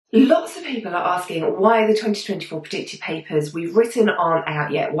Lots of people are asking why the 2024 predicted papers we've written aren't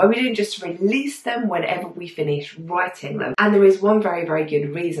out yet, why we don't just release them whenever we finish writing them. And there is one very, very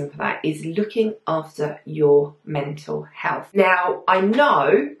good reason for that, is looking after your mental health. Now, I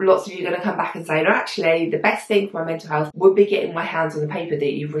know lots of you are going to come back and say, no, actually, the best thing for my mental health would be getting my hands on the paper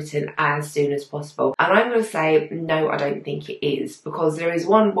that you've written as soon as possible. And I'm going to say, no, I don't think it is, because there is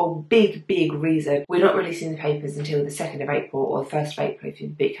one big reason we're not releasing the papers until the 2nd of April or the 1st of April if you're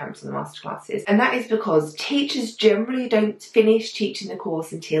the boot camps and the masterclasses. And that is because teachers generally don't finish teaching the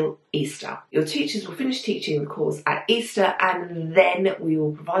course until Easter. Your teachers will finish teaching the course at Easter, and then we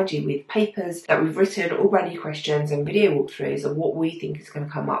will provide you with papers that we've written, all brand new questions and video walkthroughs of what we think is going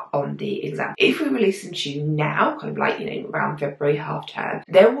to come up on the exam. If we release them to you now, kind of like, you know, around February half term,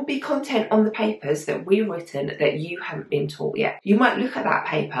 there will be content on the papers that we've written that you haven't been taught yet. You might look at that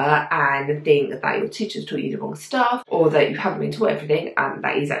paper and think that your teachers taught you the wrong stuff, or that you haven't been taught everything, and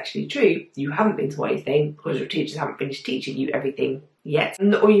that is actually true. You haven't been taught anything because your teachers haven't finished teaching you everything yet.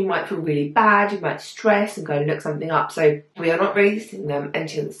 Or you might feel really bad, you might stress and go and look something up. So we are not releasing them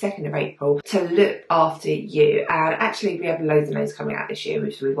until the 2nd of April to look after you. And actually we have loads and loads coming out this year,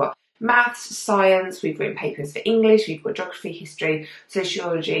 which we've got maths, science, we've written papers for English, we've got geography, history,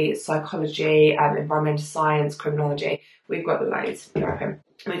 sociology, psychology, environmental science, criminology. We've got loads.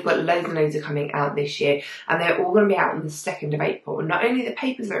 We've got loads and loads are coming out this year, and they're all going to be out on the 2nd of April. And not only the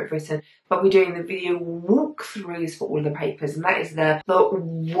papers that we've written, but we're doing the video walkthroughs for all the papers, and that is the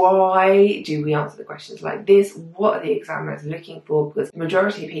why do we answer the questions like this? What are the examiners looking for? Because the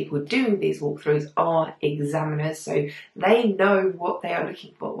majority of people doing these walkthroughs are examiners, so they know what they are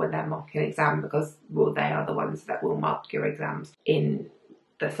looking for when they're marking an exam, because, well, they are the ones that will mark your exams in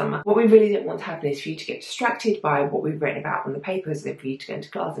the summer. What we really don't want to happen is for you to get distracted by what we've written about on the papers, and for you to go into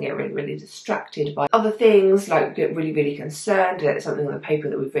class and get really distracted by other things, like get really concerned that it's something on the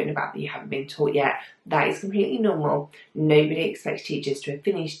paper that we've written about that you haven't been taught yet. That is completely normal. Nobody expects teachers to have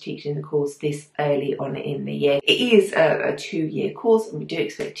finished teaching the course this early on in the year. It is a 2-year course, and we do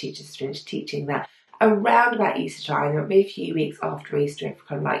expect teachers to finish teaching that around about Easter time. It'll be a few weeks after Easter, if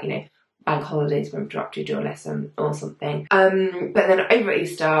kind of like, you know, bank holidays when we're interrupted your lesson or something. But then over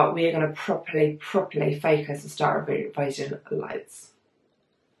Easter, we are going to properly focus and start revising loads.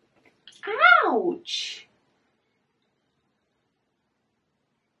 Ouch!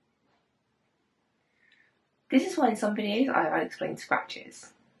 This is why in some videos I explain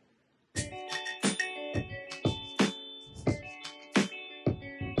scratches.